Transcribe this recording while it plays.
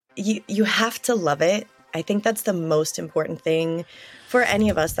you have to love it. I think that's the most important thing for any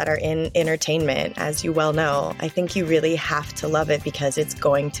of us that are in entertainment, as you well know. I think you really have to love it because it's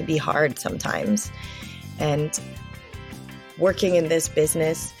going to be hard sometimes. And working in this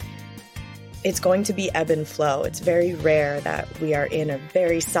business, it's going to be ebb and flow. It's very rare that we are in a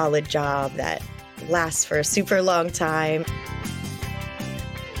very solid job that lasts for a super long time.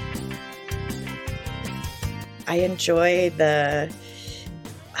 I enjoy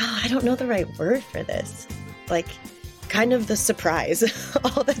I don't know the right word for this, like kind of the surprise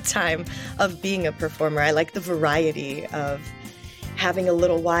all the time of being a performer. I like the variety of having a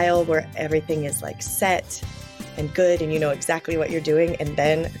little while where everything is like set and good and you know exactly what you're doing. And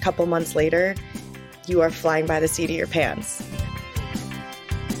then a couple months later, you are flying by the seat of your pants.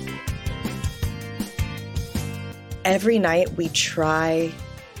 Every night we try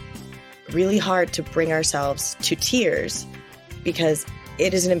really hard to bring ourselves to tears because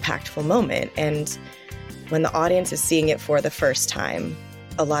it is an impactful moment. And when the audience is seeing it for the first time,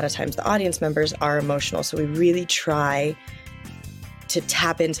 a lot of times the audience members are emotional. So we really try to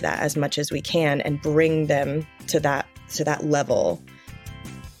tap into that as much as we can and bring them to that level.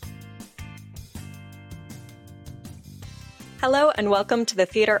 Hello and welcome to the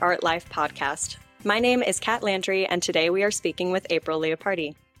Theater Art Life podcast. My name is Kat Landry, and today we are speaking with April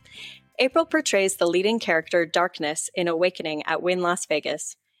Leopardi. April portrays the leading character Darkness in Awakening at Wynn Las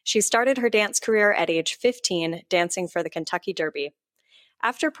Vegas. She started her dance career at age 15, dancing for the Kentucky Derby.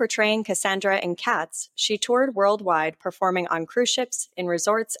 After portraying Cassandra in Cats, she toured worldwide, performing on cruise ships, in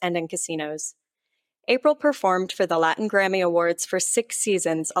resorts, and in casinos. April performed for the Latin Grammy Awards for 6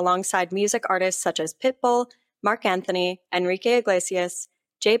 seasons alongside music artists such as Pitbull, Marc Anthony, Enrique Iglesias,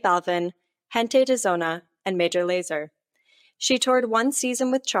 J Balvin, Gente de Zona, and Major Lazer. She toured 1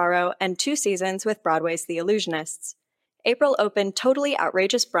 season with Charo and 2 seasons with Broadway's The Illusionists. April opened Totally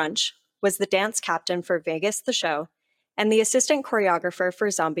Outrageous Brunch, was the dance captain for Vegas the Show, and the assistant choreographer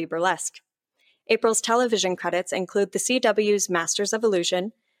for Zombie Burlesque. April's television credits include the CW's Masters of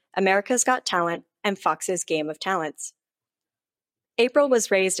Illusion, America's Got Talent, and Fox's Game of Talents. April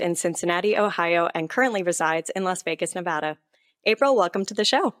was raised in Cincinnati, Ohio, and currently resides in Las Vegas, Nevada. April, welcome to the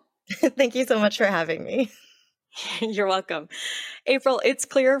show. Thank you so much for having me. You're welcome. April, it's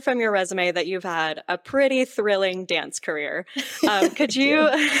clear from your resume that you've had a pretty thrilling dance career. Could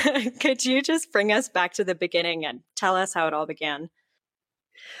you just bring us back to the beginning and tell us how it all began?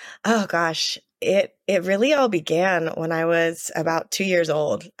 Oh gosh, it really all began when I was about 2 years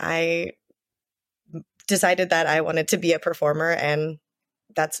old. I decided that I wanted to be a performer, and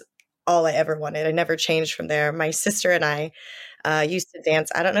that's all I ever wanted. I never changed from there. My sister and I used to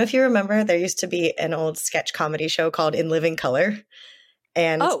dance. I don't know if you remember, there used to be an old sketch comedy show called In Living Color.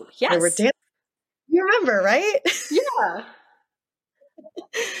 And oh, yes. There were you remember, right? Yeah.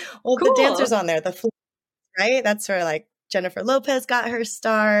 Well, cool. The dancers on there, right? That's where like Jennifer Lopez got her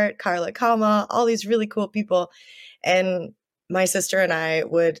start, Carla Kama, all these really cool people. And my sister and I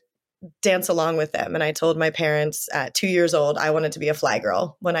would dance along with them. And I told my parents at 2 years old, I wanted to be a fly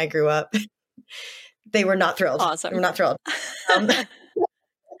girl when I grew up. They were not thrilled. Awesome. They were not thrilled. But that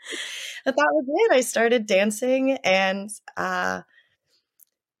was it. I started dancing, and I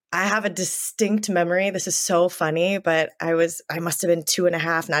have a distinct memory. This is so funny, but I must have been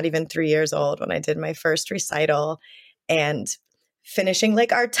 2.5, not even 3 years old when I did my first recital, and finishing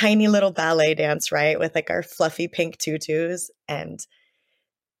like our tiny little ballet dance, right? With like our fluffy pink tutus, and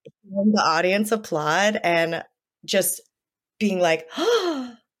the audience applaud and just being like,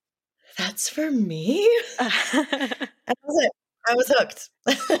 oh, that's for me. And that was it. I was hooked.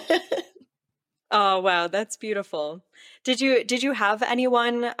 Oh, wow. That's beautiful. Did you have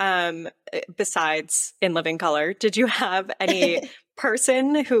anyone besides In Living Color? Did you have any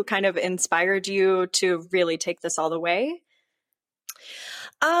person who kind of inspired you to really take this all the way?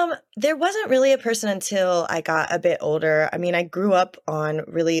 There wasn't really a person until I got a bit older. I mean, I grew up on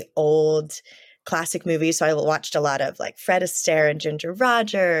really old classic movies. So I watched a lot of like Fred Astaire and Ginger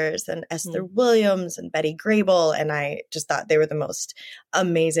Rogers and Esther Williams and Betty Grable. And I just thought they were the most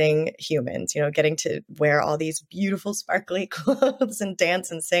amazing humans, you know, getting to wear all these beautiful sparkly clothes and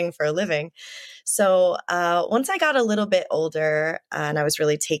dance and sing for a living. So once I got a little bit older and I was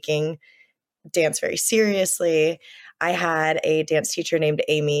really taking dance very seriously, I had a dance teacher named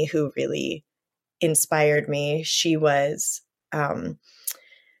Amy who really inspired me. She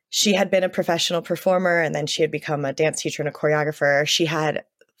had been a professional performer, and then she had become a dance teacher and a choreographer. She had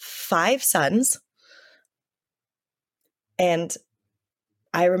 5 sons. And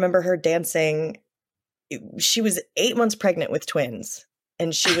I remember her dancing. She was 8 months pregnant with twins.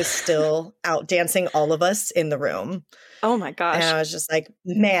 and she was still out dancing all of us in the room. Oh my And gosh. I was just like,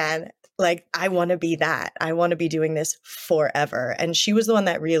 man, like, I want to be that. I want to be doing this forever. And she was the one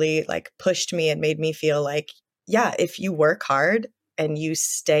that really like pushed me and made me feel like, yeah, if you work hard and you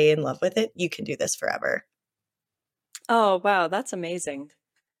stay in love with it, you can do this forever. Oh, wow, that's amazing.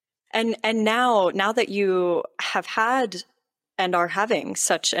 And now that you have had and are having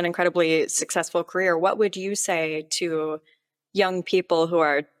such an incredibly successful career, what would you say to young people who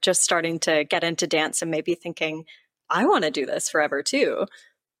are just starting to get into dance and maybe thinking, I want to do this forever too?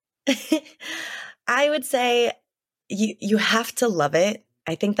 I would say you have to love it.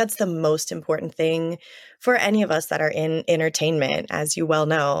 I think that's the most important thing for any of us that are in entertainment, as you well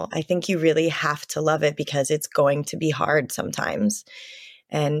know. I think you really have to love it because it's going to be hard sometimes.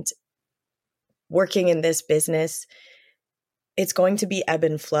 And working in this business, it's going to be ebb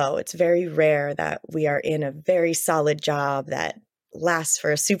and flow. It's very rare that we are in a very solid job that lasts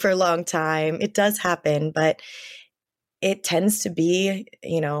for a super long time. It does happen, but it tends to be,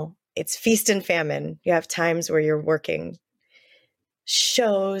 it's feast and famine. You have times where you're working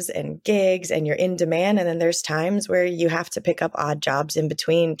shows and gigs and you're in demand. And then there's times where you have to pick up odd jobs in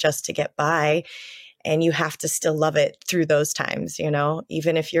between just to get by. And you have to still love it through those times,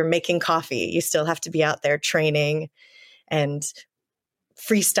 even if you're making coffee, you still have to be out there training and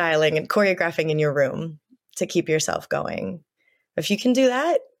freestyling and choreographing in your room to keep yourself going. If you can do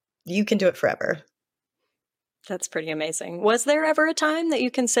that, you can do it forever. That's pretty amazing. Was there ever a time that you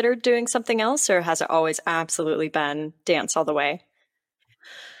considered doing something else, or has it always absolutely been dance all the way?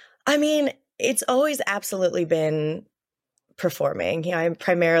 I mean, it's always absolutely been performing. I'm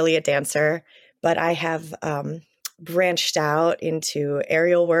primarily a dancer, but I have branched out into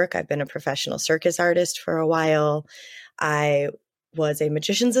aerial work. I've been a professional circus artist for a while. I was a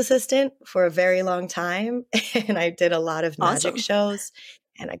magician's assistant for a very long time, and I did a lot of magic Awesome. shows.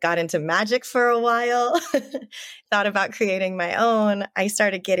 And I got into magic for a while, thought about creating my own. I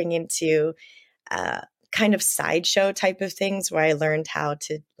started getting into kind of sideshow type of things where I learned how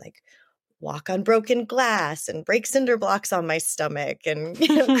to like walk on broken glass and break cinder blocks on my stomach and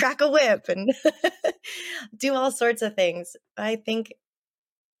crack a whip and do all sorts of things. I think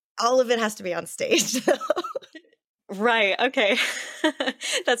all of it has to be on stage. Right. Okay.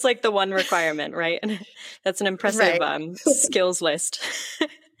 That's like the one requirement, right? That's an impressive Right. skills list.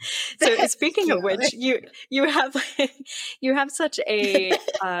 So Thank speaking you. of which, you have you have such a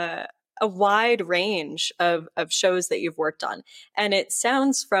wide range of shows that you've worked on, and it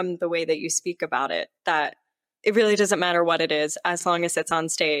sounds from the way that you speak about it that it really doesn't matter what it is, as long as it's on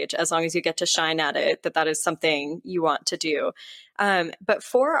stage, as long as you get to shine at it, that is something you want to do. But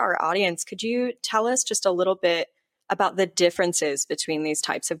for our audience, could you tell us just a little bit about the differences between these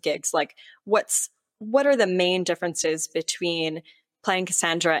types of gigs? Like, what are the main differences between playing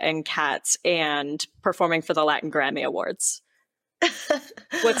Cassandra and Cats and performing for the Latin Grammy Awards?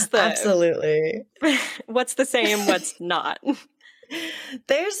 What's the Absolutely. what's the same, what's not?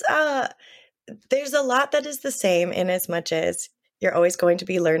 There's there's a lot that is the same in as much as you're always going to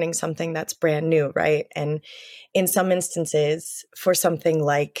be learning something that's brand new, right? And in some instances, for something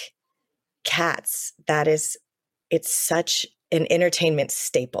like Cats, it's such an entertainment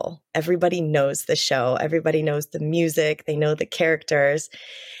staple. Everybody knows the show, everybody knows the music, they know the characters.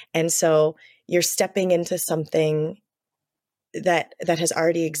 And so you're stepping into something that has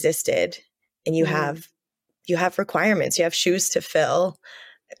already existed, and you have requirements, you have shoes to fill,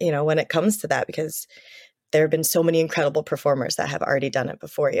 when it comes to that, because there have been so many incredible performers that have already done it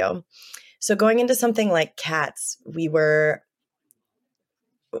before you. So going into something like Cats, we were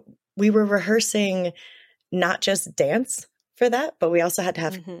rehearsing not just dance for that, but we also had to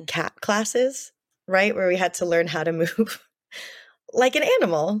have Mm-hmm. cat classes, right? Where we had to learn how to move like an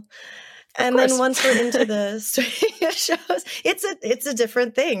animal. Of And then course. once we're into the shows, it's a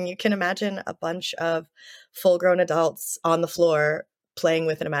different thing. You can imagine a bunch of full-grown adults on the floor playing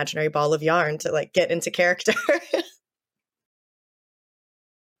with an imaginary ball of yarn to like get into character.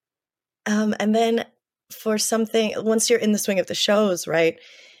 And then for something, once you're in the swing of the shows, right,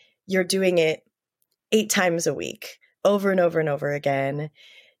 you're doing it 8 times a week, over and over and over again.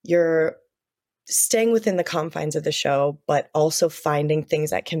 You're staying within the confines of the show, but also finding things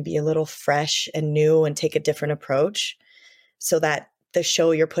that can be a little fresh and new and take a different approach so that the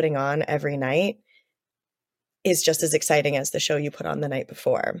show you're putting on every night is just as exciting as the show you put on the night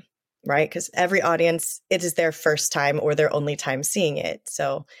before, right? Because every audience, it is their first time or their only time seeing it.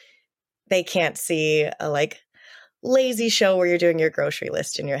 So they can't see a like lazy show where you're doing your grocery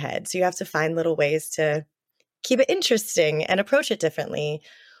list in your head. So you have to find little ways to keep it interesting and approach it differently.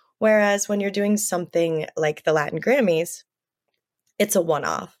 Whereas when you're doing something like the Latin Grammys, It's a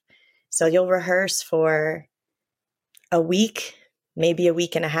one-off. So you'll rehearse for a week, maybe a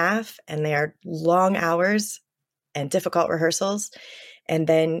week and a half, and they are long hours and difficult rehearsals. And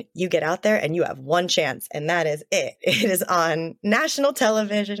then you get out there and you have one chance, and that is it. It is on national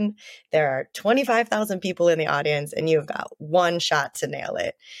television. There are 25,000 people in the audience, and you've got one shot to nail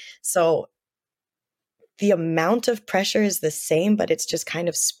it. So the amount of pressure is the same, but it's just kind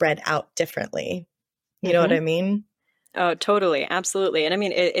of spread out differently. You know what I mean? Oh, totally. Absolutely. And I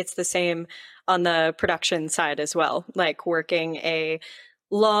mean, it's the same on the production side as well. Like working a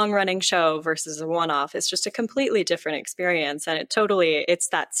long running show versus a one off. It's just a completely different experience. And it's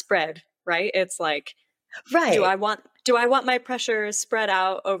that spread, right? It's like, do Right. I want my pressure spread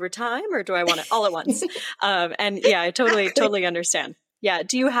out over time, or do I want it all at once? And yeah, I Exactly. totally understand. Yeah.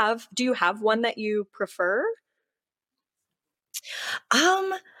 Do you have one that you prefer?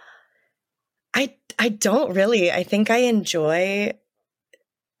 Um, I don't really. I think I enjoy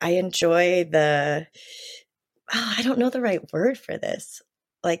the I don't know the right word for this.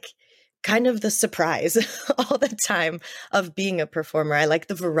 Like kind of the surprise all the time of being a performer. I like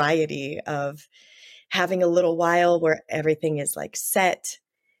the variety of having a little while where everything is like set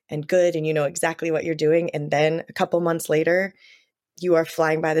and good and you know exactly what you're doing, and then a couple months later you are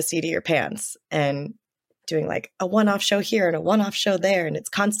flying by the seat of your pants and doing like a one-off show here and a one-off show there, and it's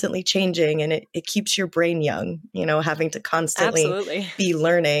constantly changing, and it keeps your brain young, you know, having to constantly Absolutely. be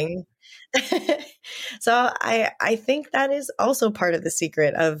learning. So I think that is also part of the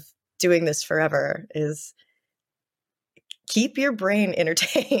secret of doing this forever is keep your brain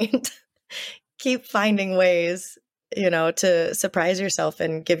entertained. Keep finding ways, you know, to surprise yourself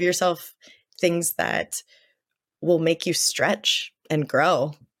and give yourself things that will make you stretch and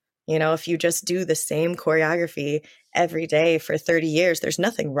grow. You know, if you just do the same choreography every day for 30 years, there's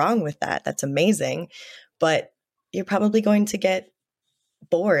nothing wrong with that. That's amazing. But you're probably going to get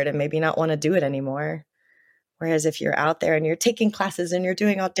bored and maybe not want to do it anymore. Whereas if you're out there and you're taking classes and you're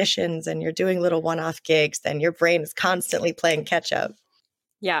doing auditions and you're doing little one off gigs, then your brain is constantly playing catch up.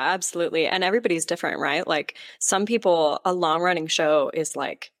 Yeah, absolutely. And everybody's different, right? Like some people, a long running show is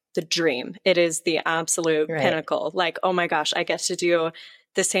like the dream. It is the absolute Right. pinnacle. Like, oh my gosh, I get to do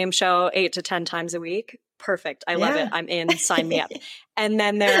the same show 8 to 10 times a week. Perfect. I love it. Yeah. I'm in. Sign me up. And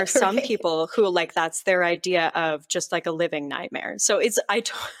then there are some Right. people who like that's their idea of just like a living nightmare. So I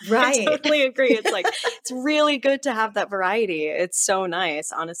Right. totally agree. It's like it's really good to have that variety. It's so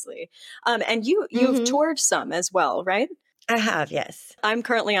nice, honestly. And you've Hmm. toured some as well, right? I have, yes. I'm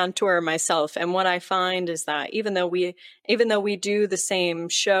currently on tour myself, and what I find is that even though we do the same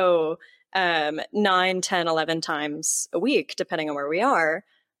show 9, 10, 11 times a week, depending on where we are,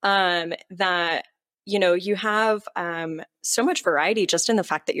 that you know you have so much variety just in the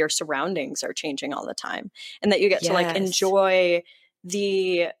fact that your surroundings are changing all the time, and that you get to like Yes. enjoy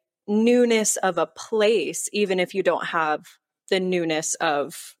the newness of a place, even if you don't have the newness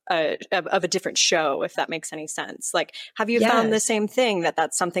of a different show, if that makes any sense. Like, have you found the Yes. same thing that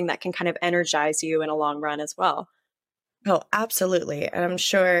that's something that can kind of energize you in a long run as well? Oh, absolutely. And I'm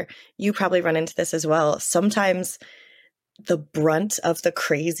sure you probably run into this as well. Sometimes the brunt of the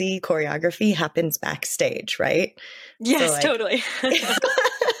crazy choreography happens backstage, right? So, Yes, like, totally.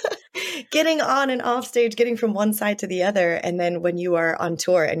 getting on and off stage, getting from one side to the other. And then when you are on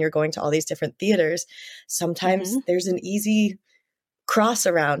tour and you're going to all these different theaters, sometimes Hmm. there's an easy cross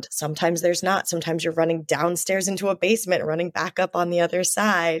around. Sometimes there's not. Sometimes you're running downstairs into a basement, running back up on the other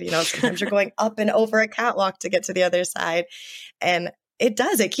side. You know, sometimes you're going up and over a catwalk to get to the other side. And it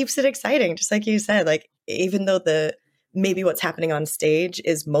keeps it exciting. Just like you said, like, even though maybe what's happening on stage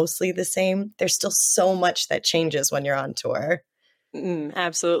is mostly the same, there's still so much that changes when you're on tour.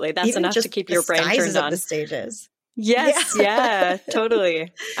 Absolutely. That's Even enough to just keep the your brain sizes turned of the on. stages. Yeah. Yes, yeah,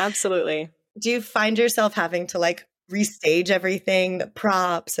 totally. Absolutely. Do you find yourself having to like restage everything, the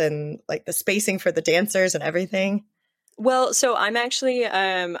props and like the spacing for the dancers and everything? Well, so I'm actually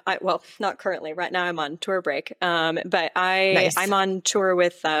well, not currently. Right now I'm on tour break. But Nice. I'm on tour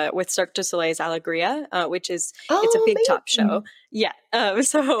with Cirque du Soleil's Alegria, which is it's a Oh, big top show. amazing.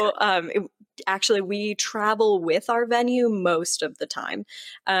 Yeah. Actually we travel with our venue most of the time.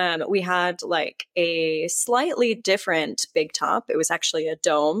 We had like a slightly different big top. It was actually a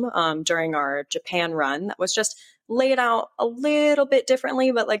dome during our Japan run that was just laid out a little bit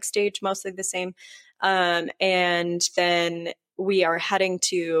differently, but like staged mostly the same. And then we are heading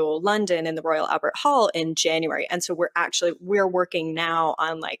to London in the Royal Albert Hall in January. And so we're working now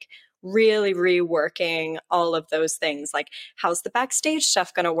on like really reworking all of those things. Like, how's the backstage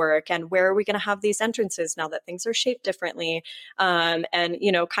stuff going to work? And where are we going to have these entrances now that things are shaped differently? And,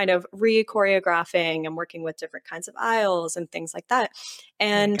 kind of re-choreographing and working with different kinds of aisles and things like that. Oh my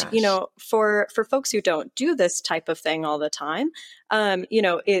And, gosh. for folks who don't do this type of thing all the time,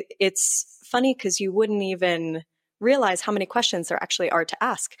 it's funny because you wouldn't even realize how many questions there actually are to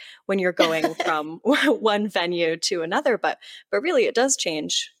ask when you're going from one venue to another. But really, it does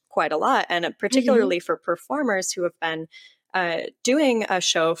change quite a lot. And Hmm. particularly for performers who have been doing a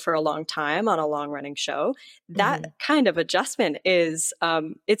show for a long time on a long running show, that Hmm. kind of adjustment is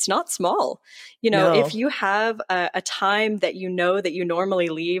it's not small. If No. you have a time that that you normally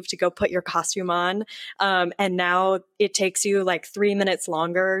leave to go put your costume on, and now it takes you like 3 minutes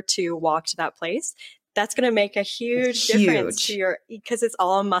longer to walk to that place, that's going to make a huge difference to Huge. your, because it's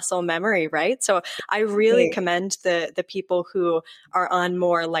all muscle memory, right? So I really Exactly. commend the people who are on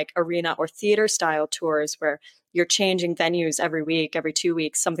more like arena or theater style tours where you're changing venues every week, every 2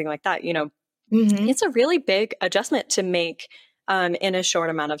 weeks, something like that. Hmm. It's a really big adjustment to make in a short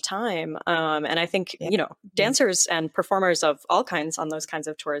amount of time. And I think, Yeah. dancers and performers of all kinds on those kinds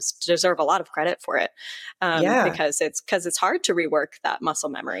of tours deserve a lot of credit for it, Yeah. because it's hard to rework that muscle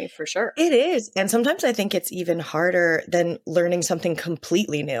memory for sure. It is. And sometimes I think it's even harder than learning something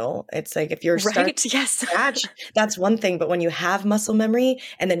completely new. It's like if you're starting Right? Yes. from scratch, that's one thing. But when you have muscle memory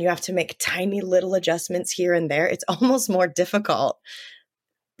and then you have to make tiny little adjustments here and there, it's almost more difficult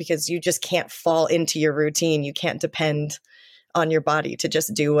because you just can't fall into your routine. You can't depend on your body to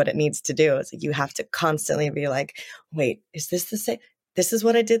just do what it needs to do. It's like you have to constantly be like, wait, is this the same? This is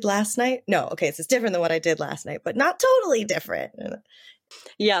what I did last night? No, okay, this is different than what I did last night, but not totally different.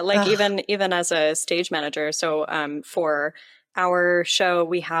 Yeah, like Ugh. even as a stage manager. So for our show,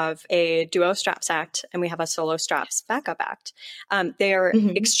 we have a duo straps act and we have a solo straps backup act. They are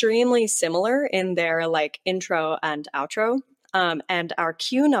Mhm. extremely similar in their like intro and outro. And our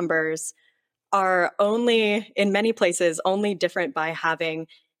cue numbers are only in many places only different by having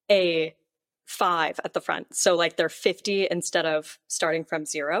a 5 at the front. So like they're 50 instead of starting from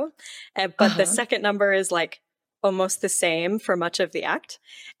 0. But the Uh-huh. second number is like almost the same for much of the act.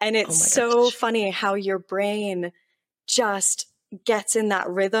 And Oh it's my so gosh. funny how your brain just gets in that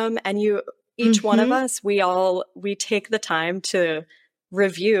rhythm, and each one of Mhm. us, we take the time to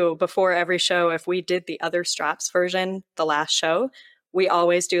review before every show. If we did the other straps version the last show, we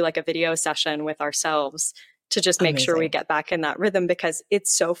always do like a video session with ourselves to just make sure we Amazing. get back in that rhythm, because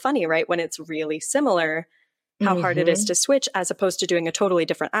it's so funny, right? When it's really similar, how hard it is Mhm. to switch as opposed to doing a totally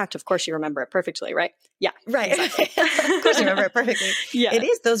different act. Of course, you remember it perfectly, right? Yeah, Right. exactly. Of course you remember it perfectly. It Yeah.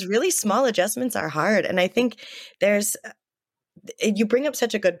 is. Those really small adjustments are hard. And I think there's you bring up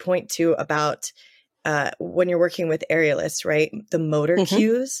such a good point too about when you're working with aerialists, right? The motor Hmm.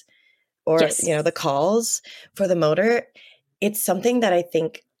 cues or, Yes. the calls for the motor. It's something that I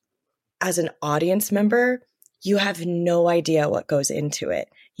think as an audience member, you have no idea what goes into it.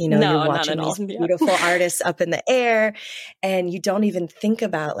 You're No, not watching at all. these Yeah. beautiful artists up in the air, and you don't even think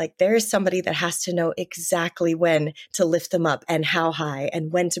about like there is somebody that has to know exactly when to lift them up and how high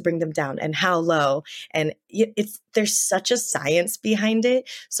and when to bring them down and how low. And there's such a science behind it.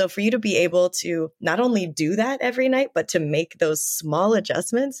 So for you to be able to not only do that every night, but to make those small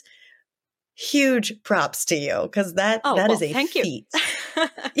adjustments, huge props to you because that Oh, that well, is a thank you. feat.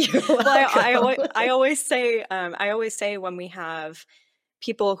 You're Well, welcome. I always say when we have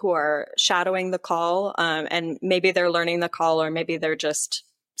people who are shadowing the call, and maybe they're learning the call, or maybe they're just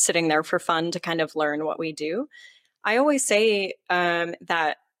sitting there for fun to kind of learn what we do. I always say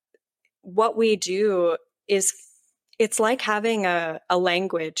that what we do is, it's like having a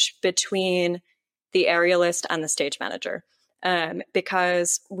language between the aerialist and the stage manager,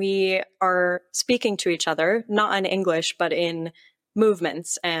 because we are speaking to each other not in English but in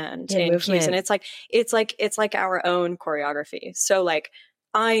movements and In in cues, and movement. it's like our own choreography. So like,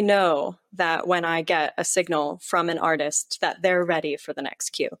 I know that when I get a signal from an artist that they're ready for the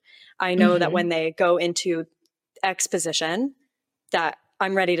next cue, I know that when Mhm. they go into X position, that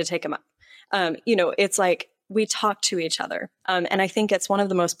I'm ready to take them up. It's like we talk to each other. And I think it's one of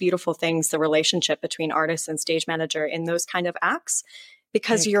the most beautiful things, the relationship between artist and stage manager in those kind of acts, I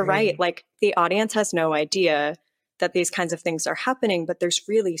because you're right. agree. Like, the audience has no idea that these kinds of things are happening, but there's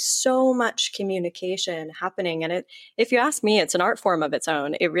really so much communication happening. And if you ask me, it's an art form of its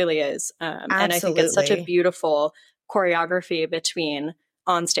own. It really is. And I think it's such a Absolutely. beautiful choreography between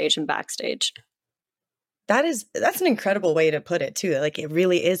on stage and backstage. That's an incredible way to put it too. Like it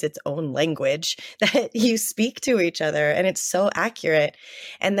really is its own language that you speak to each other and it's so accurate.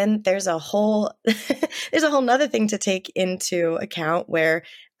 And then there's a whole there's a whole nother thing to take into account where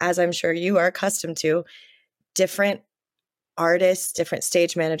as I'm sure you are accustomed to, different artists, different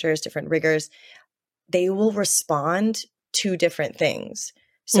stage managers, different riggers, they will respond to different things.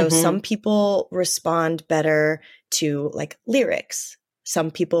 So some people respond better to like lyrics.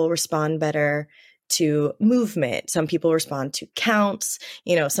 Some people respond better to movement. Some people respond to counts.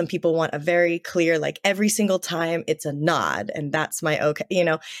 You know, some people want a very clear, like every single time it's a nod and that's my okay. You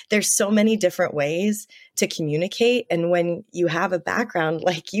know, there's so many different ways to communicate. And when you have a background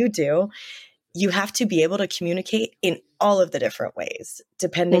like you do, you have to be able to communicate in all of the different ways,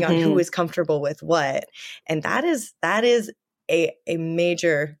 depending on who is comfortable with what. And that is a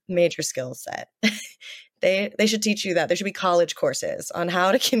major, major skill set. They should teach you that. There should be college courses on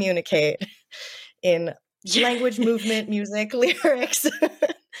how to communicate in language, movement, music, lyrics.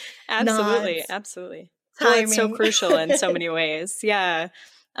 Absolutely. Nods, absolutely. Well, it's so timing. crucial in so many ways. Yeah.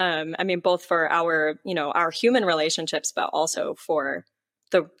 I mean, both for our, our human relationships, but also for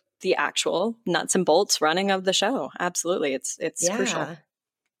the actual nuts and bolts running of the show. Absolutely. It's crucial. Yeah.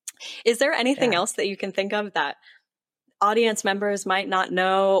 Is there anything Yeah. else that you can think of that audience members might not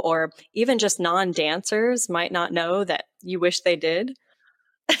know, or even just non-dancers might not know that you wish they did?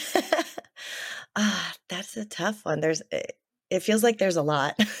 That's a tough one. It feels like there's a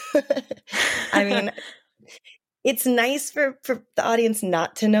lot. I mean, it's nice for the audience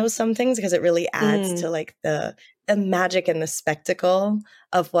not to know some things because it really adds to like the magic and the spectacle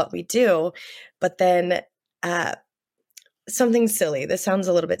of what we do. But then something silly. This sounds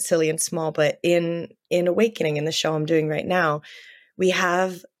a little bit silly and small, but in Awakening, in the show I'm doing right now, we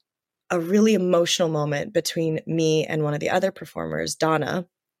have a really emotional moment between me and one of the other performers, Donna.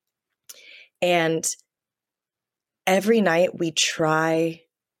 And every night we try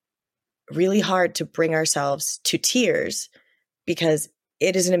really hard to bring ourselves to tears because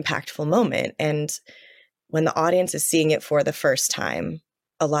it is an impactful moment. And when the audience is seeing it for the first time,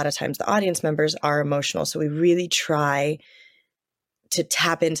 a lot of times the audience members are emotional. So we really try to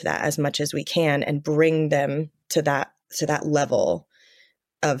tap into that as much as we can and bring them to that level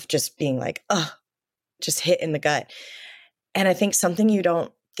of just being like, oh, just hit in the gut. And I think something you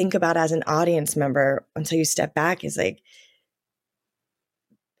don't think about as an audience member until you step back is like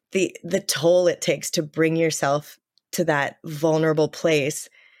the toll it takes to bring yourself to that vulnerable place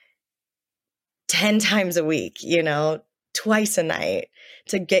 10 times a week, twice a night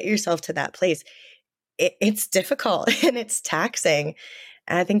to get yourself to that place. It's difficult and it's taxing.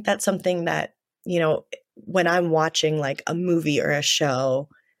 And I think that's something that, when I'm watching like a movie or a show,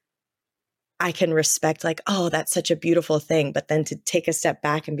 I can respect like, oh, that's such a beautiful thing. But then to take a step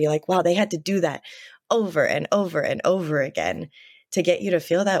back and be like, wow, they had to do that over and over and over again to get you to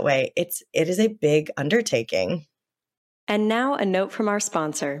feel that way. It is a big undertaking. And now a note from our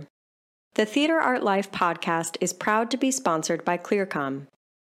sponsor. The Theater Art Life podcast is proud to be sponsored by ClearComm.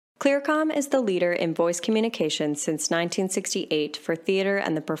 ClearComm is the leader in voice communication since 1968 for theater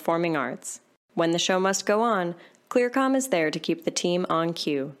and the performing arts. When the show must go on, ClearComm is there to keep the team on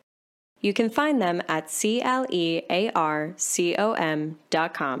cue. You can find them at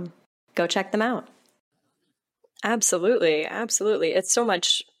CLEARCOM.com. Go check them out. Absolutely, absolutely. It's so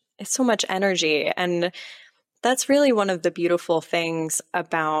much energy, and that's really one of the beautiful things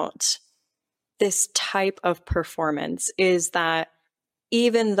about this type of performance is that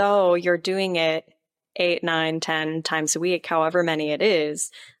even though you're doing it 8, 9, 10 times a week, however many it is,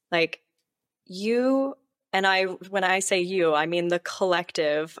 like you and I, when I say you, I mean the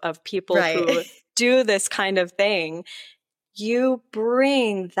collective of people right. who do this kind of thing, you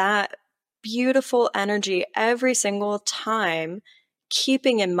bring that beautiful energy every single time,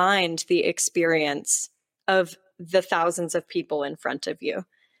 keeping in mind the experience of the thousands of people in front of you.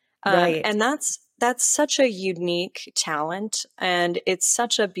 Right. And that's such a unique talent, and it's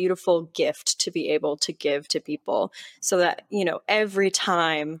such a beautiful gift to be able to give to people so that, every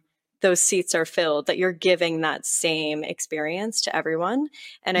time those seats are filled, that you're giving that same experience to everyone.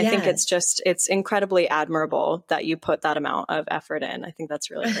 And I think it's incredibly admirable that you put that amount of effort in. I think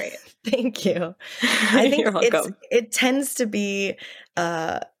that's really great. Thank you. I think You're welcome. It tends to be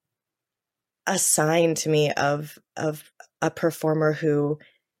a sign to me of a performer who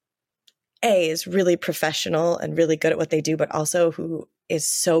is really professional and really good at what they do, but also who is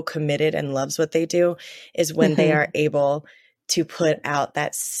so committed and loves what they do, is when they are able to put out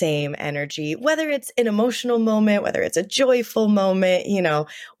that same energy, whether it's an emotional moment, whether it's a joyful moment,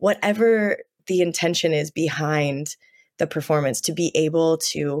 whatever the intention is behind the performance, to be able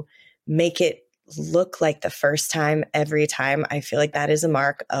to make it look like the first time every time. I feel like that is a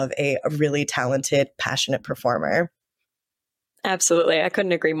mark of a really talented, passionate performer. Absolutely. I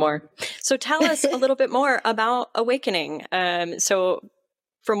couldn't agree more. So tell us a little bit more about Awakening. So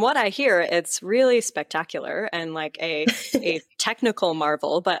From what I hear, it's really spectacular and like a technical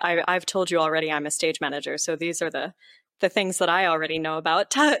marvel. But I've told you already, I'm a stage manager, so these are the things that I already know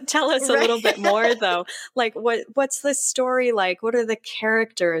about. Tell us a Right. little bit more, though. Like, what's the story like? What are the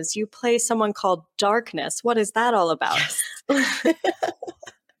characters? You play someone called Darkness. What is that all about? Yes.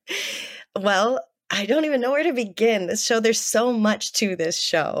 Well, I don't even know where to begin. This show, there's so much to this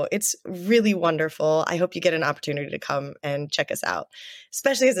show. It's really wonderful. I hope you get an opportunity to come and check us out.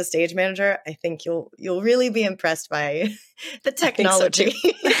 Especially as a stage manager, I think you'll really be impressed by the technology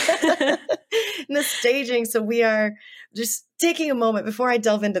so and the staging. So we are just taking a moment before I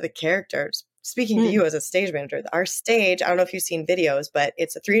delve into the characters. Speaking to you as a stage manager, our stage, I don't know if you've seen videos, but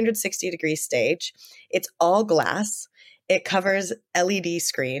it's a 360-degree stage. It's all glass. It covers LED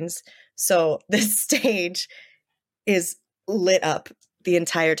screens. So this stage is lit up the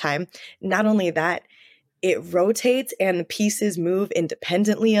entire time. Not only that, it rotates and the pieces move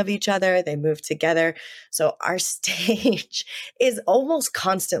independently of each other. They move together. So our stage is almost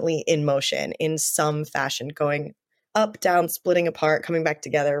constantly in motion in some fashion, going up, down, splitting apart, coming back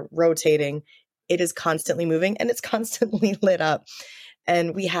together, rotating. It is constantly moving and it's constantly lit up.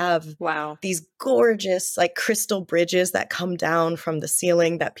 And we have these gorgeous like crystal bridges that come down from the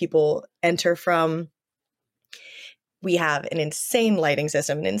ceiling that people enter from. We have an insane lighting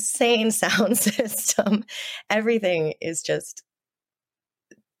system, an insane sound system. Everything is just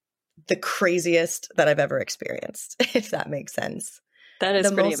the craziest that I've ever experienced, if that makes sense. That is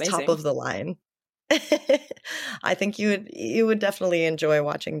the pretty most amazing. Top of the line. I think you would definitely enjoy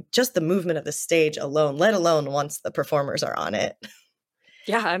watching just the movement of the stage alone, let alone once the performers are on it.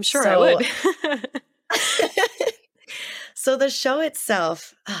 Yeah, I'm sure I would. So the show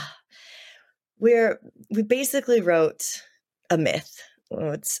itself, we basically wrote a myth.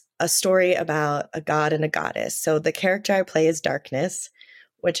 It's a story about a god and a goddess. So the character I play is Darkness,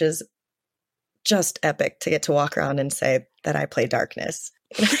 which is just epic to get to walk around and say that I play Darkness.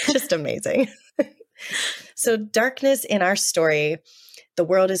 Just amazing. So Darkness in our story, the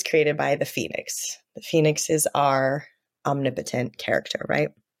world is created by the Phoenix. The Phoenix is our omnipotent character, right?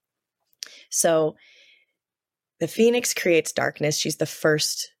 So the Phoenix creates darkness. She's the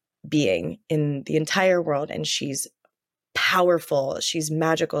first being in the entire world, and she's powerful, she's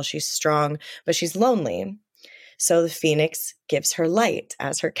magical, she's strong, but she's lonely. So the Phoenix gives her Light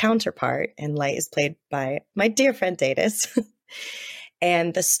as her counterpart, and Light is played by my dear friend Datus.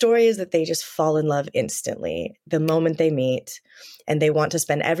 And the story is that they just fall in love instantly the moment they meet, and they want to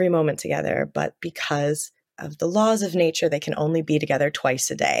spend every moment together, but because of the laws of nature, they can only be together twice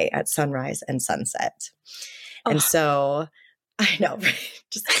a day at sunrise and sunset. And so, I know,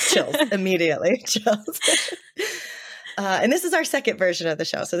 just chills immediately, chills. And this is our second version of the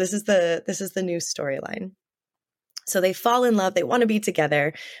show. So this is the new storyline. So they fall in love. They want to be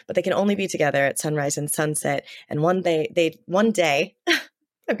together, but they can only be together at sunrise and sunset. And one day,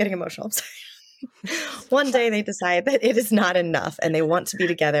 I'm getting emotional. I'm sorry. One day they decide that it is not enough and they want to be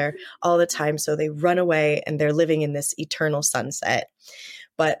together all the time. So they run away and they're living in this eternal sunset.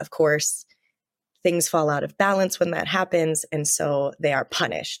 But of course, things fall out of balance when that happens. And so they are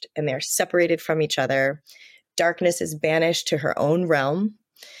punished and they're separated from each other. Darkness is banished to her own realm,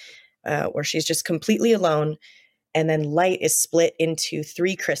 where she's just completely alone. And then Light is split into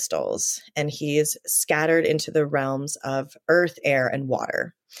 3 crystals, and he is scattered into the realms of earth, air, and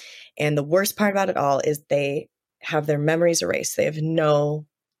water. And the worst part about it all is they have their memories erased. They have no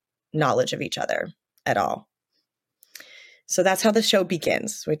knowledge of each other at all. So that's how the show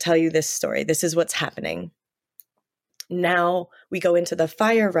begins. We tell you this story. This is what's happening. Now we go into the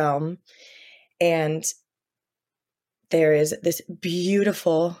fire realm, and there is this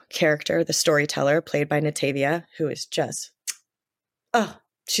beautiful character, the storyteller, played by Natavia, who is just,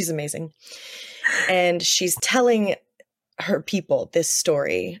 she's amazing. And she's telling her people this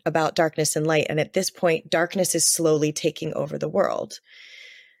story about darkness and light. And at this point, darkness is slowly taking over the world.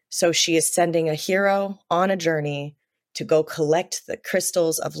 So she is sending a hero on a journey to go collect the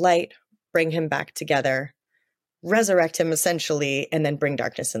crystals of light, bring him back together, resurrect him essentially, and then bring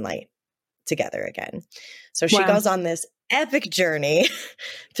darkness and light together again. So she goes on this epic journey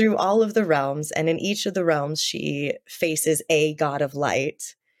through all of the realms, and in each of the realms she faces a god of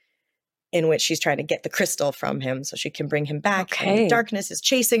light in which she's trying to get the crystal from him so she can bring him back. Okay. And darkness is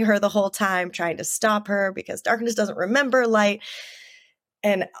chasing her the whole time, trying to stop her because darkness doesn't remember light.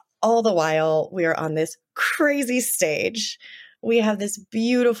 And all the while we are on this crazy stage. We have this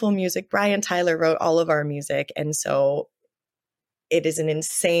beautiful music. Brian Tyler wrote all of our music, and so it is an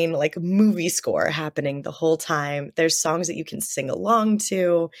insane like movie score happening the whole time. There's songs that you can sing along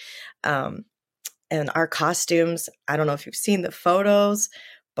to. And our costumes, I don't know if you've seen the photos,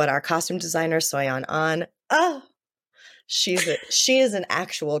 but our costume designer, Soyeon An, oh, she is an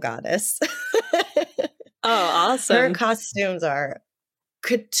actual goddess. Oh, Her awesome. costumes are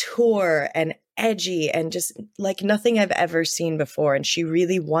couture and edgy and just like nothing I've ever seen before. And she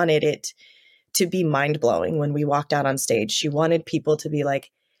really wanted it to be mind blowing when we walked out on stage. She wanted people to be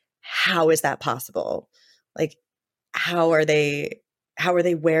like, how is that possible? Like, how are they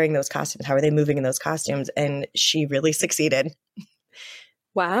wearing those costumes? How are they moving in those costumes? And she really succeeded.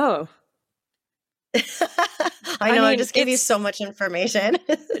 Wow. I know, I just gave you so much information.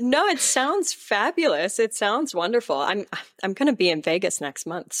 No, it sounds fabulous. It sounds wonderful. I'm going to be in Vegas next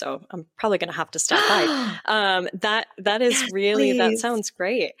month, so I'm probably going to have to stop by. That is Yes, really, that please. sounds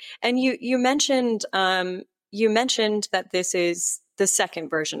great. And you mentioned that this is the second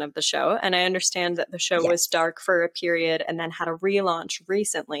version of the show, and I understand that the show was Yes. dark for a period and then had a relaunch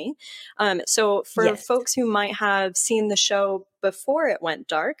recently. So for Yes. folks who might have seen the show before it went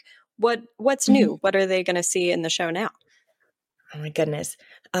dark, what's Mhm. new? What are they going to see in the show now? Oh my goodness.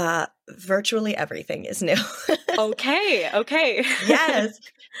 Virtually everything is new. Okay. Yes.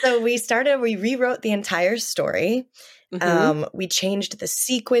 So we rewrote the entire story. Mm-hmm. We changed the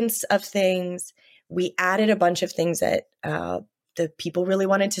sequence of things. We added a bunch of things that the people really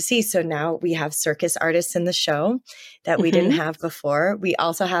wanted to see. So now we have circus artists in the show that we didn't Mm-hmm. have before. We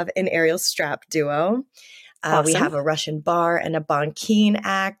also have an aerial strap duo. We Awesome. have a Russian bar and a bankin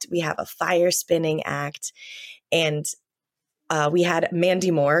act. We have a fire spinning act. And we had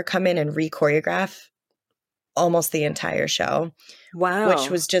Mandy Moore come in and re-choreograph almost the entire show, which Wow.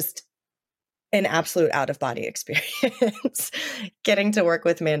 was just an absolute out-of-body experience. Getting to work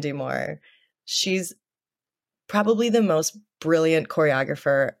with Mandy Moore. She's probably the most brilliant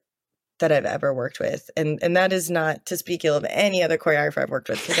choreographer that I've ever worked with. And that is not to speak ill of any other choreographer I've worked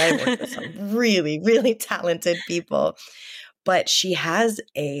with, because I've worked with some really, really talented people. But she has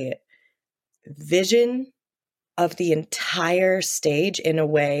a vision of the entire stage in a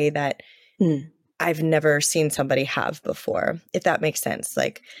way that I've never seen somebody have before, if that makes sense.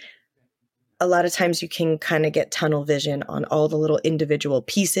 Like, a lot of times you can kind of get tunnel vision on all the little individual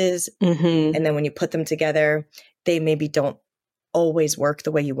pieces. Mm-hmm. And then when you put them together, they maybe don't always work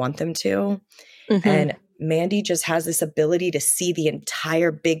the way you want them to. Mm-hmm. And Mandy just has this ability to see the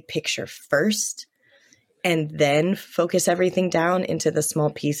entire big picture first and then focus everything down into the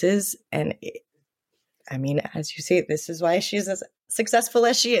small pieces. And I mean, as you see, this is why she's as successful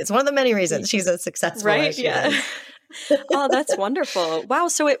as she is. One of the many reasons she's as successful Right? as she Yeah. is. Oh, that's wonderful. Wow.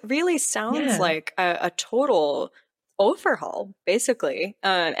 So it really sounds Yeah. like a total overhaul, basically.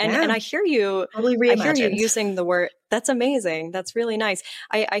 And Yeah. I hear you. Totally I hear you reimagined. using the word. That's amazing. That's really nice.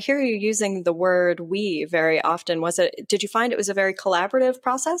 I hear you using the word "we" very often. Did you find it was a very collaborative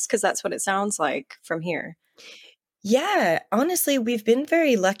process? Because that's what it sounds like from here. Yeah, honestly, we've been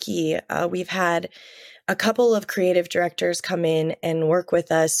very lucky. We've had a couple of creative directors come in and work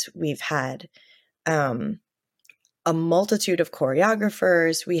with us. We've had a multitude of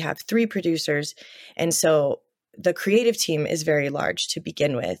choreographers. We have 3 producers. And so the creative team is very large to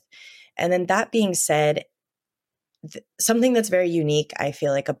begin with. And then that being said, something that's very unique, I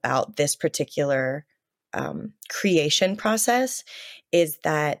feel like, about this particular creation process is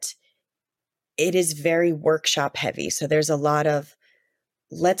that it is very workshop heavy. So there's a lot of,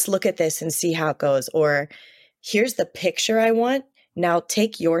 let's look at this and see how it goes. Or here's the picture I want. Now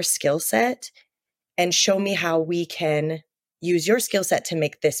take your skill set and show me how we can use your skill set to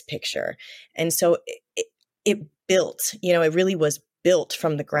make this picture. And so it built, it really was built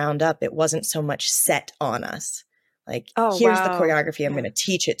from the ground up. It wasn't so much set on us. Like, Oh, here's the wow. choreography. I'm going to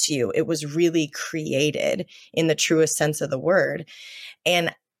teach it to you. It was really created in the truest sense of the word.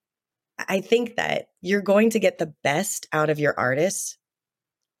 And I think that you're going to get the best out of your artists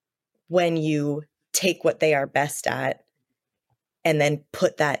when you take what they are best at and then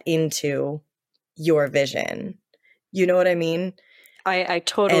put that into your vision. You know what I mean? I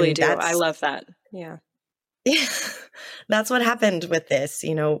totally And do. I love that. Yeah. That's what happened with this,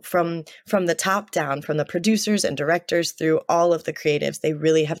 from the top down, from the producers and directors through all of the creatives. They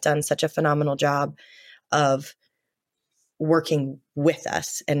really have done such a phenomenal job of working with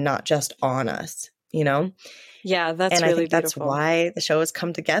us and not just on us, Yeah, that's And I really think that's beautiful. why the show has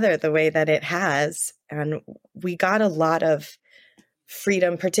come together the way that it has. And we got a lot of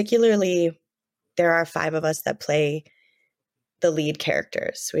freedom, particularly there are 5 of us that play the lead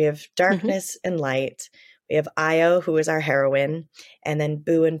characters. We have Darkness and Light. We have Io, who is our heroine, and then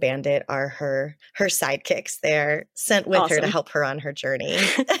Boo and Bandit are her sidekicks. They're sent with her to Awesome. help her on her journey.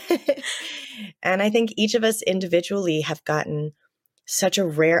 And I think each of us individually have gotten such a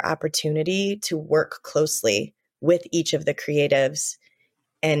rare opportunity to work closely with each of the creatives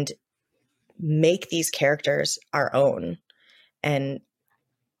and make these characters our own. And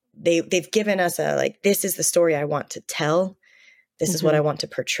they've given us a, like, this is the story I want to tell. This is what I want to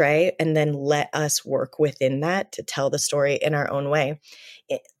portray, and then let us work within that to tell the story in our own way.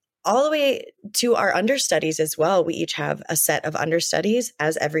 All the way to our understudies as well. We each have a set of understudies,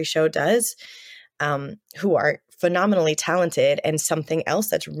 as every show does, who are phenomenally talented. And something else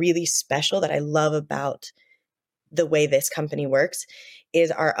that's really special that I love about the way this company works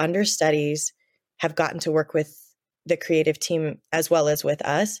is our understudies have gotten to work with the creative team as well as with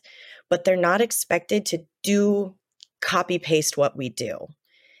us, but they're not expected to do copy paste what we do.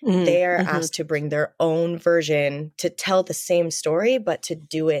 They're asked to bring their own version to tell the same story, but to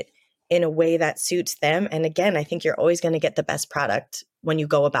do it in a way that suits them. And again, I think you're always going to get the best product when you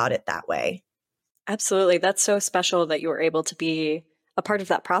go about it that way. Absolutely. That's so special that you were able to be a part of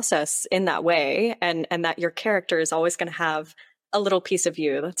that process in that way, and that your character is always going to have a little piece of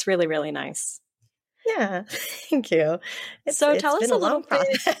you. That's really, really nice. Yeah, thank you. So tell us been a a long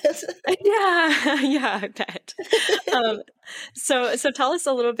process. Yeah, I bet. So tell us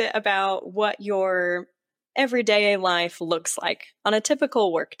a little bit about what your everyday life looks like on a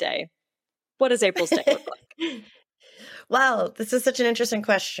typical work day. What does April's day look like? Wow, this is such an interesting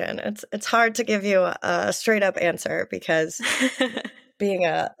question. It's hard to give you a straight up answer, because being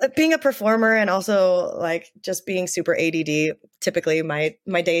a performer and also like just being super ADD, typically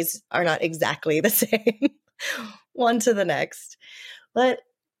my days are not exactly the same one to the next. But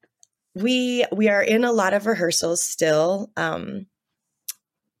we are in a lot of rehearsals still.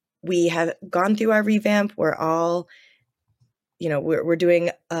 We have gone through our revamp. We're all, we're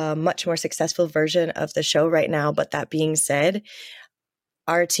doing a much more successful version of the show right now. But that being said,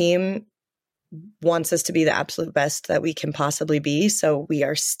 our team wants us to be the absolute best that we can possibly be. So we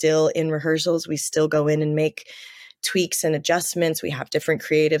are still in rehearsals. We still go in and make tweaks and adjustments. We have different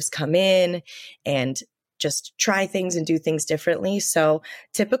creatives come in and just try things and do things differently. So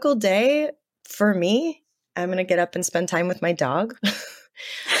typical day for me, I'm going to get up and spend time with my dog,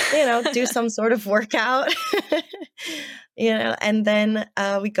 do some sort of workout, and then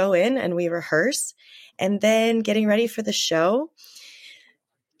we go in and we rehearse, and then getting ready for the show.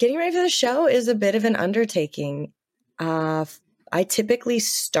 Getting ready for the show is a bit of an undertaking. I typically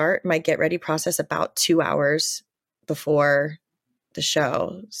start my get ready process about 2 hours before the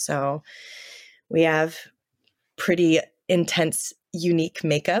show. So we have pretty intense, unique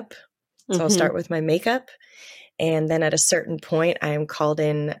makeup. So I'll start with my makeup. And then at a certain point, I am called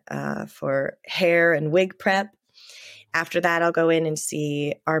in for hair and wig prep. After that, I'll go in and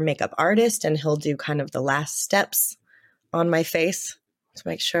see our makeup artist, and he'll do kind of the last steps on my face to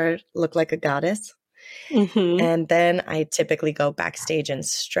make sure I look like a goddess. And then I typically go backstage and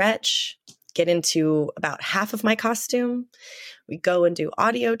stretch, get into about half of my costume. We go and do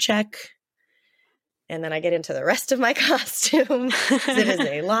audio check. And then I get into the rest of my costume, because it is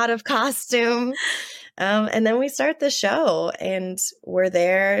a lot of costume. And then we start the show, and we're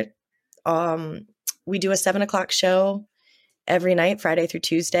there. We do a 7:00 show every night, Friday through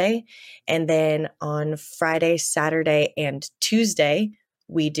Tuesday. And then on Friday, Saturday, and Tuesday,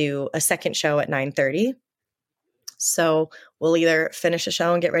 we do a second show at 9:30. So we'll either finish the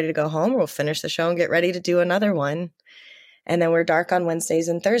show and get ready to go home, or we'll finish the show and get ready to do another one. And then we're dark on Wednesdays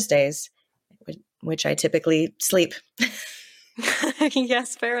and Thursdays, which I typically sleep.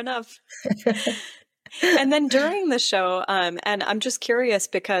 Yes, fair enough. And then during the show, and I'm just curious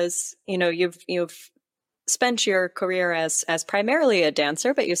because, you've spent your career as primarily a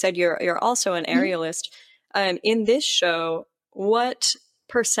dancer, but you said you're also an aerialist. In this show, what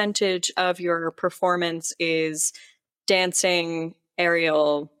percentage of your performance is dancing,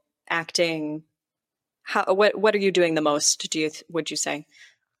 aerial, acting? What are you doing the most, would you say?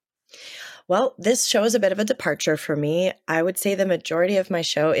 Well, this show is a bit of a departure for me. I would say the majority of my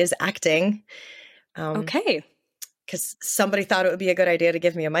show is acting. Okay. Because somebody thought it would be a good idea to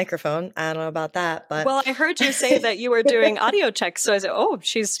give me a microphone. I don't know about that, but well, I heard you say that you were doing audio checks, so I said, "Oh,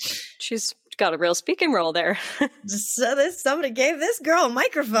 she's got a real speaking role there." So somebody gave this girl a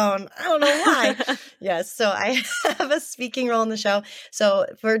microphone. I don't know why. Yes, so I have a speaking role in the show. So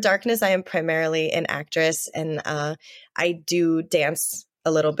for Darkness, I am primarily an actress, and I do dance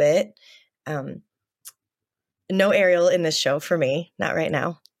a little bit. No aerial in this show for me, not right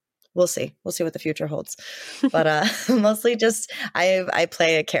now. We'll see. We'll see what the future holds. But mostly just I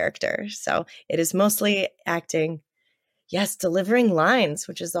play a character. So it is mostly acting. Yes, delivering lines,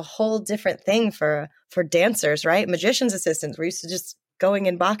 which is a whole different thing for dancers, right? Magician's assistants. We're used to just going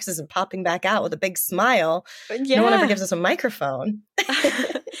in boxes and popping back out with a big smile. No one ever Yeah. gives us a microphone.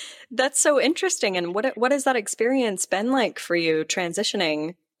 That's so interesting. And what has that experience been like for you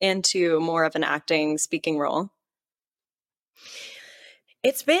transitioning into more of an acting, speaking role?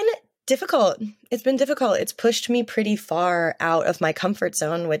 It's been difficult. It's been difficult. It's pushed me pretty far out of my comfort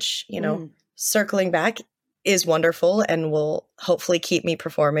zone, which, circling back is wonderful and will hopefully keep me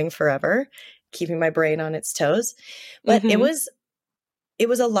performing forever, keeping my brain on its toes. But it was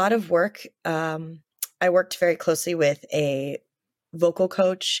a lot of work. I worked very closely with a vocal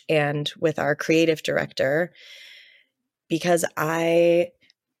coach and with our creative director because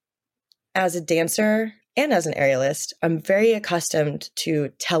as a dancer and as an aerialist, I'm very accustomed to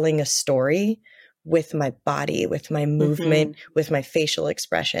telling a story with my body, with my movement, with my facial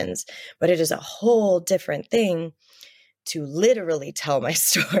expressions. But it is a whole different thing to literally tell my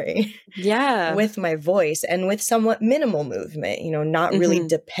story with my voice and with somewhat minimal movement, not really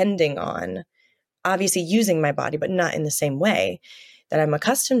depending on obviously using my body, but not in the same way that I'm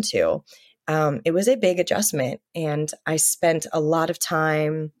accustomed to. It was a big adjustment, and I spent a lot of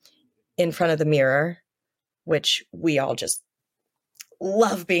time in front of the mirror, which we all just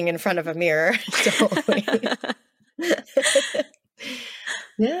love being in front of a mirror, don't we?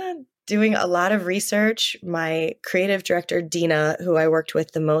 Yeah, doing a lot of research. My creative director, Dina, who I worked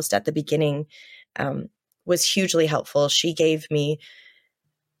with the most at the beginning, was hugely helpful. She gave me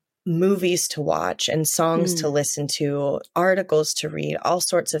movies to watch and songs to listen to, articles to read, all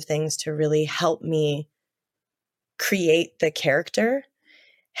sorts of things to really help me create the character,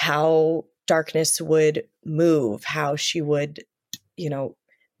 how Darkness would move, how she would,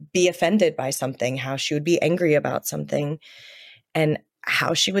 be offended by something, how she would be angry about something, and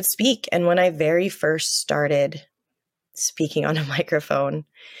how she would speak. And when I very first started speaking on a microphone,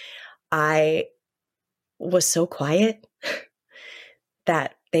 I was so quiet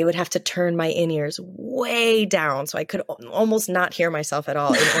that they would have to turn my in-ears way down so I could almost not hear myself at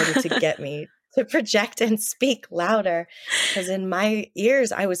all in order to get me to project and speak louder. Because in my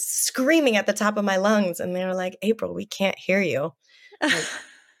ears, I was screaming at the top of my lungs, and they were like, April, we can't hear you. Like,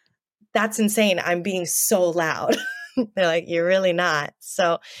 that's insane. I'm being so loud. They're like, you're really not.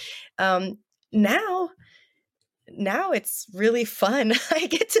 So now it's really fun. I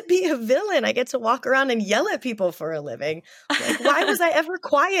get to be a villain. I get to walk around and yell at people for a living. Like, why was I ever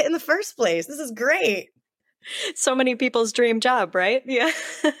quiet in the first place? This is great. So many people's dream job, right? Yeah.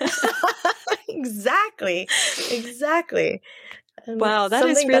 Exactly. And wow, that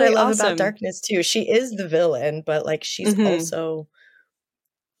is something really that I love awesome. about Darkness too. She is the villain, but like she's also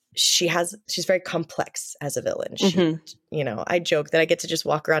she's very complex as a villain. She, I joke that I get to just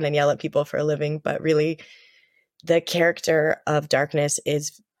walk around and yell at people for a living, but really the character of Darkness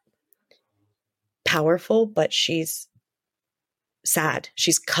is powerful, but she's sad.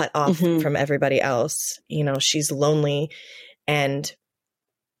 She's cut off from everybody else. She's lonely, and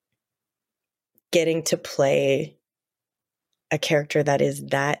getting to play a character that is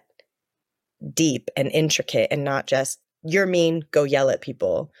that deep and intricate and not just, you're mean, go yell at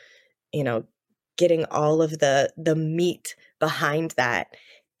people, getting all of the meat behind that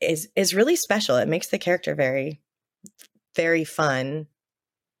is really special. It makes the character very, very fun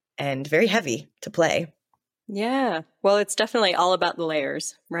and very heavy to play. Yeah. Well, it's definitely all about the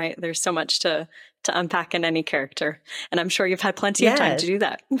layers, right? There's so much to unpack in any character. And I'm sure you've had plenty of time to do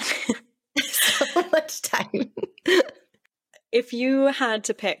that. So much time. If you had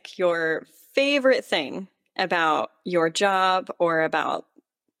to pick your favorite thing about your job or about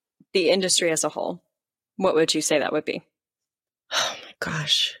the industry as a whole, what would you say that would be? Oh my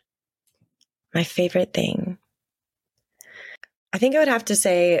gosh. My favorite thing. I think I would have to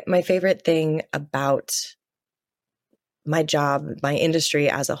say my favorite thing about my job, my industry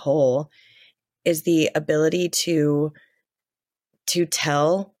as a whole, is the ability to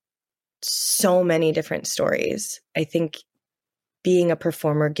tell so many different stories. I think being a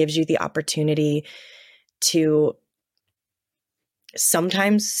performer gives you the opportunity to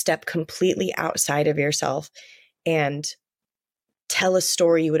sometimes step completely outside of yourself and tell a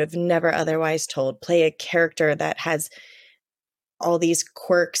story you would have never otherwise told, play a character that has all these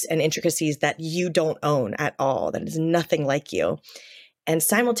quirks and intricacies that you don't own at all, that is nothing like you. And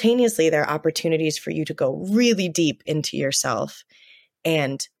simultaneously, there are opportunities for you to go really deep into yourself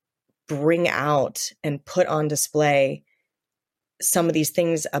and bring out and put on display some of these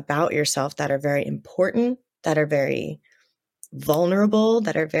things about yourself that are very important, that are very vulnerable,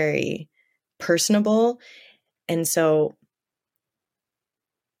 that are very personable. And so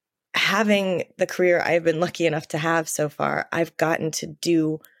having the career I've been lucky enough to have so far, I've gotten to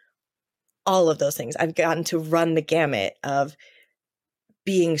do all of those things. I've gotten to run the gamut of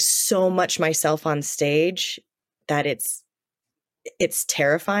being so much myself on stage that it's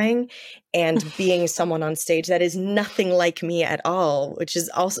terrifying, and being someone on stage that is nothing like me at all, which is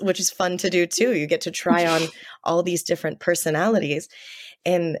fun to do too. You get to try on all these different personalities,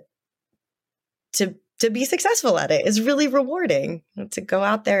 and to be successful at it is really rewarding. To go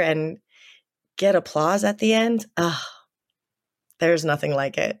out there and get applause at the end, there's nothing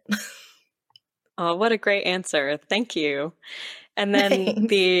like it. Oh, what a great answer. Thank you. And then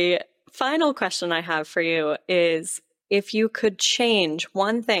the final question I have for you is, if you could change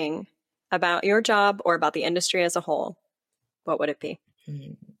one thing about your job or about the industry as a whole, what would it be?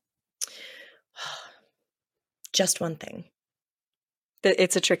 Just one thing.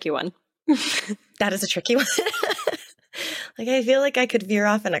 It's a tricky one. That is a tricky one. Like, I feel like I could veer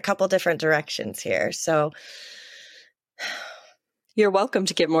off in a couple different directions here. So you're welcome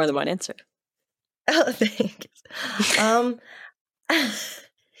to give more than one answer. Oh, thanks.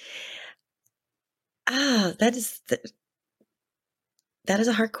 That is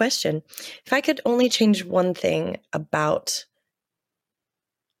a hard question. If I could only change one thing about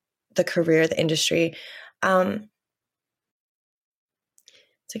the career, the industry, it's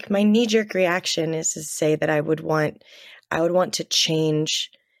like my knee-jerk reaction is to say that I would want to change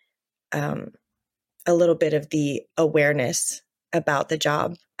a little bit of the awareness about the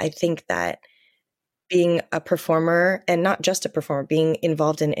job. I think that being a performer, and not just a performer, being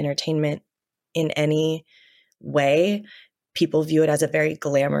involved in entertainment in any way, people view it as a very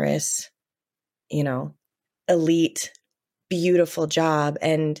glamorous, elite, beautiful job.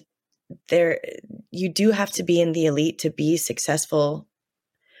 And you do have to be in the elite to be successful.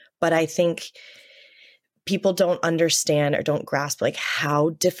 But I think people don't understand or don't grasp like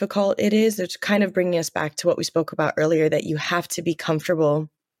how difficult it is. It's kind of bringing us back to what we spoke about earlier, that you have to be comfortable,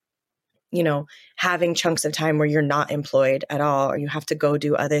 having chunks of time where you're not employed at all, or you have to go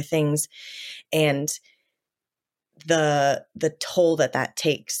do other things. And the toll that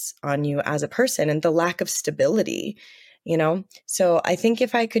takes on you as a person, and the lack of stability, So I think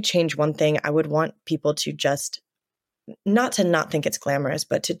if I could change one thing, I would want people to just not think it's glamorous,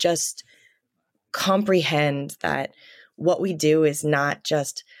 but to just comprehend that what we do is not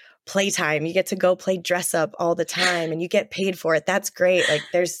just playtime. You get to go play dress up all the time and you get paid for it. That's great. Like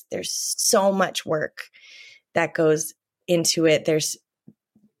there's so much work that goes into it. There's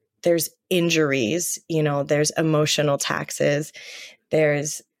injuries, there's emotional taxes,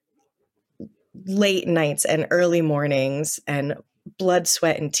 there's late nights and early mornings and blood,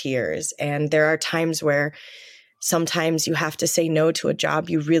 sweat, and tears. And there are times where sometimes you have to say no to a job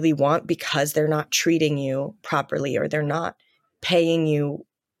you really want because they're not treating you properly, or they're not paying you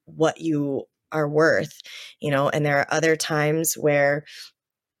what you are worth, and there are other times where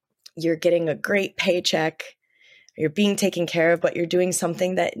you're getting a great paycheck, you're being taken care of, but you're doing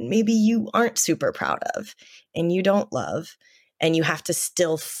something that maybe you aren't super proud of and you don't love. And you have to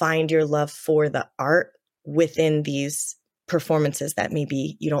still find your love for the art within these performances that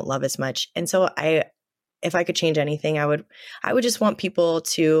maybe you don't love as much. And so if I could change anything, I would just want people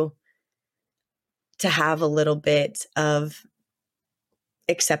to have a little bit of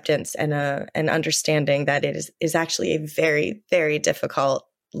acceptance and an understanding that it is actually a very, very difficult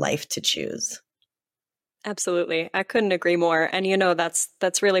life to choose. Absolutely. I couldn't agree more. And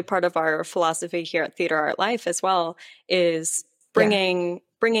that's really part of our philosophy here at Theater Art Life as well, is bringing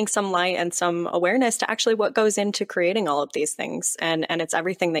some light and some awareness to actually what goes into creating all of these things. And it's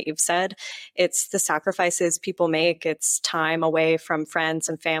everything that you've said. It's the sacrifices people make. It's time away from friends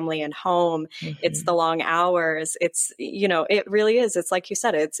and family and home. Mm-hmm. It's the long hours. It's, it really is. It's like you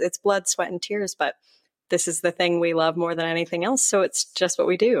said, it's blood, sweat, and tears, but this is the thing we love more than anything else. So it's just what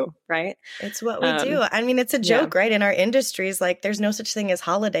we do, right? It's what we do. I mean, it's a joke, right? In our industries, like there's no such thing as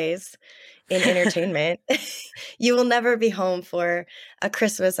holidays in entertainment. You will never be home for a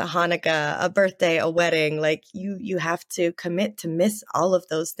Christmas, a Hanukkah, a birthday, a wedding. Like you have to commit to miss all of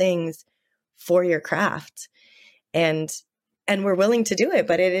those things for your craft. And we're willing to do it,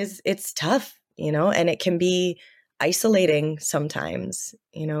 but it's tough, and it can be isolating sometimes.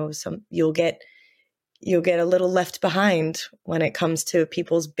 You'll get a little left behind when it comes to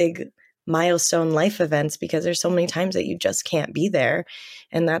people's big milestone life events, because there's so many times that you just can't be there.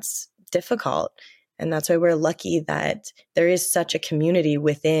 And that's difficult. And that's why we're lucky that there is such a community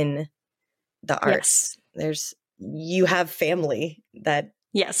within the arts. Yes. You have family that,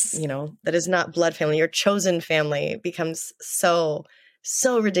 that is not blood family. Your chosen family becomes so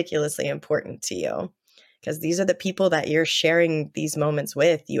ridiculously important to you, because these are the people that you're sharing these moments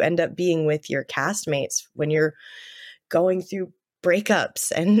with. You end up being with your castmates when you're going through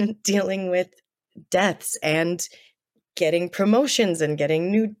breakups and dealing with deaths and getting promotions and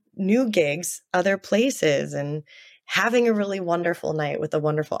getting new gigs other places and having a really wonderful night with a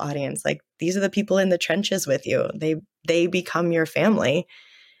wonderful audience. Like, these are the people in the trenches with you. They become your family.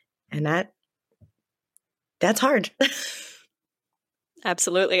 And that's hard.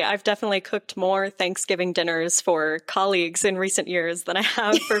 Absolutely. I've definitely cooked more Thanksgiving dinners for colleagues in recent years than I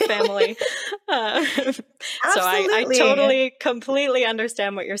have for family. So I totally, completely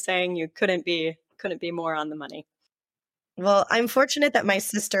understand what you're saying. You couldn't be more on the money. Well, I'm fortunate that my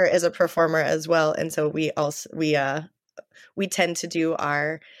sister is a performer as well. And so we tend to do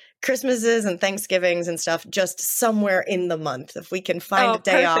our Christmases and Thanksgivings and stuff just somewhere in the month. If we can find a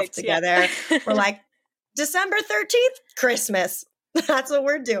day off together, we're like, December 13th, Christmas. That's what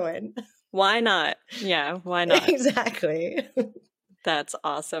we're doing. Why not? Yeah, why not? Exactly. That's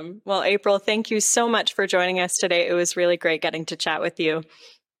awesome. Well, April, thank you so much for joining us today. It was really great getting to chat with you.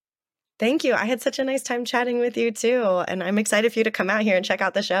 Thank you. I had such a nice time chatting with you too. And I'm excited for you to come out here and check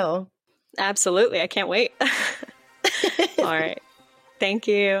out the show. Absolutely. I can't wait. All right. Thank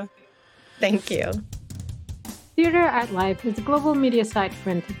you. Thank you. Theater Art Live is a global media site for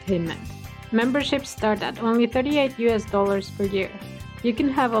entertainment. Memberships start at only $38 per year. You can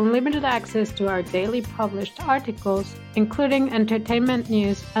have unlimited access to our daily published articles, including entertainment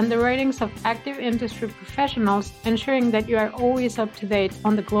news and the writings of active industry professionals, ensuring that you are always up to date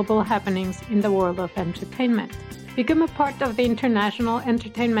on the global happenings in the world of entertainment. Become a part of the international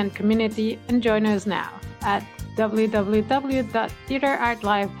entertainment community and join us now at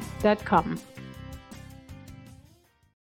www.theaterartlive.com.